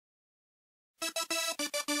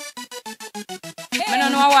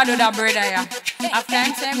don't know what do that brother ya. After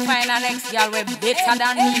him say him find an ex girl way better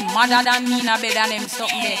than me, madder than me, na better than him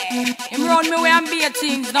something there. Him round me way and be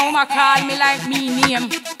things, now ma call me like me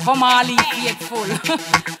name. Come all he faithful.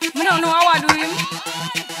 Me don't know what do him.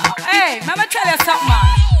 Hey, mama tell you something,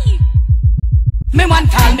 man. Me one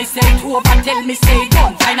call me say to over, tell me say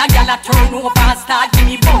done. Find a gal a turn over and start give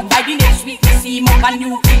me bum. By the next week me see him up a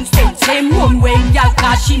new Kingston. Same room when gal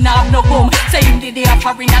cause she not have no bum. Say him the day of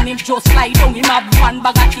foreign and him just lie down. Him have one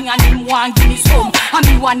bag of thing and him want give me some. And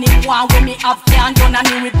me one him want when me have can done and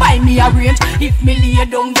he will buy me a range. If me lay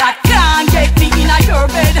down that can't get me in a your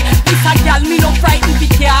bed. This a gal me no frightened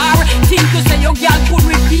be care. Think you say your gal could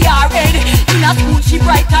with PR head. In a school she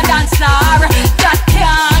brighter than star. That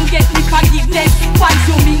can't get me forgiveness. Once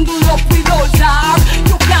you mingle up with those are,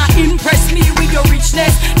 you can't impress me with your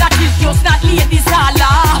richness. That is just not ladies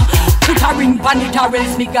Allah. Put a ring pan it or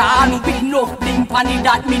else me gone. With no bling pan it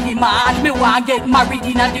that me demand. Me want get married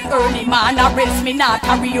in the early man or else me not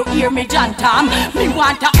carry you hear me John Tam. Me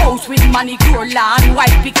want a house with manicure land,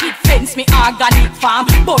 white picket fence, me organic farm.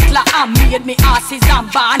 Butler and maid, me asses and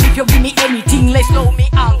barn. If you give me anything, let's know me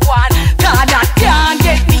and one. God that can't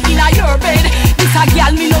get me in a your bed. This a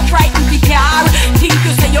girl me no frightened the car. Think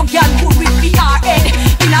you say your girl good with PR head.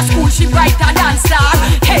 In a school she brighter than star.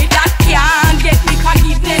 Hey, that can't get me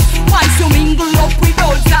forgiveness. Once you mingle up with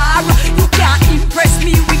those are, you can't impress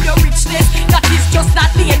me with your richness. That is just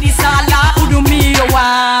not ladies Allah. Who do me you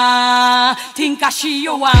want? Think I she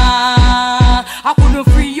you want? I couldn't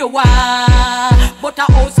free you want, but I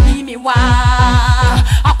house give me one.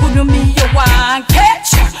 I couldn't me you want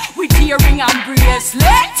catch with earring and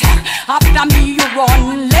bracelet. After me you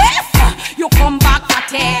run left, you come back to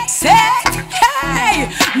text it.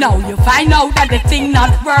 Hey, now you find out that the thing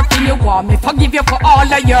not working. You want me forgive you for all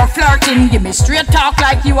of your flirting. Give me straight talk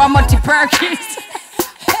like you are Monty Perkins.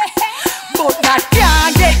 But that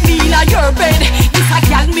can't get me in your bed. This a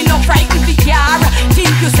gal me no frightened the car.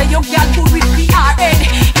 Think you say your gal good with PR head.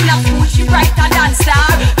 In a school she brighter than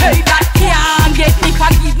star. Hey, that can't get me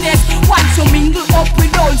forgiveness. Once you mingle up with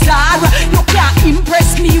those are, you can't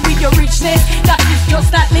impress me with your richness. That is just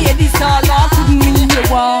that ladies all I couldn't mean you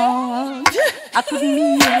want. I couldn't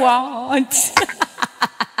mean you want.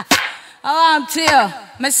 I want to,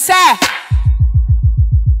 me say.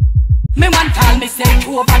 Me one call me say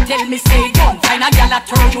over, tell me say done. Find a gal a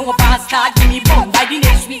turn over and start give me bum. By the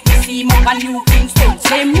next week me see him up a new Kingston.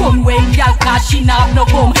 Same room when gal cause she not have no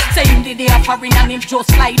bum. Say him the day of foreign and him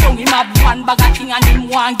just lie down. Him have one bag of thing and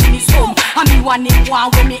him want give me some. And me one him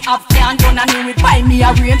want when me have can done and he will buy me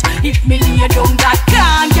a range. If me lay down that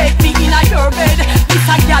can't get me in a your bed. This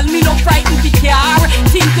a gal me no frightened the car.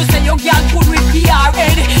 Think you say your gal good with PR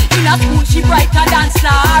head. In a school she brighter than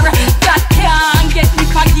star. That can't get me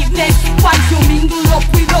forgiveness. Once you mingle up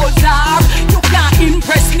with those are, you can't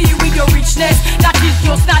impress me with your richness. That is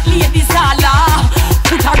just not ladies Allah.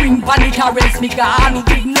 Put a ring pan it or else me gone.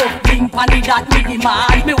 With no ring pan it that me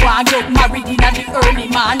demand. Me want get married in the early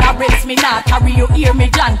man or else me not carry you hear me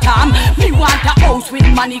John Tam. Me want a house with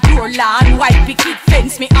manicure land, white picket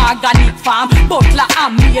fence, me organic farm. Butler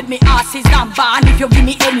and maid, me asses and barn. If you give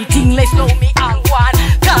me anything, let's know me and one.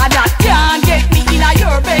 God that can't get me in a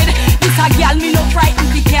your bed. This a gal me no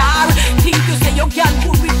frightened the car. Think you say your gal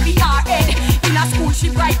good with PR head. In a school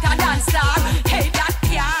she brighter than star.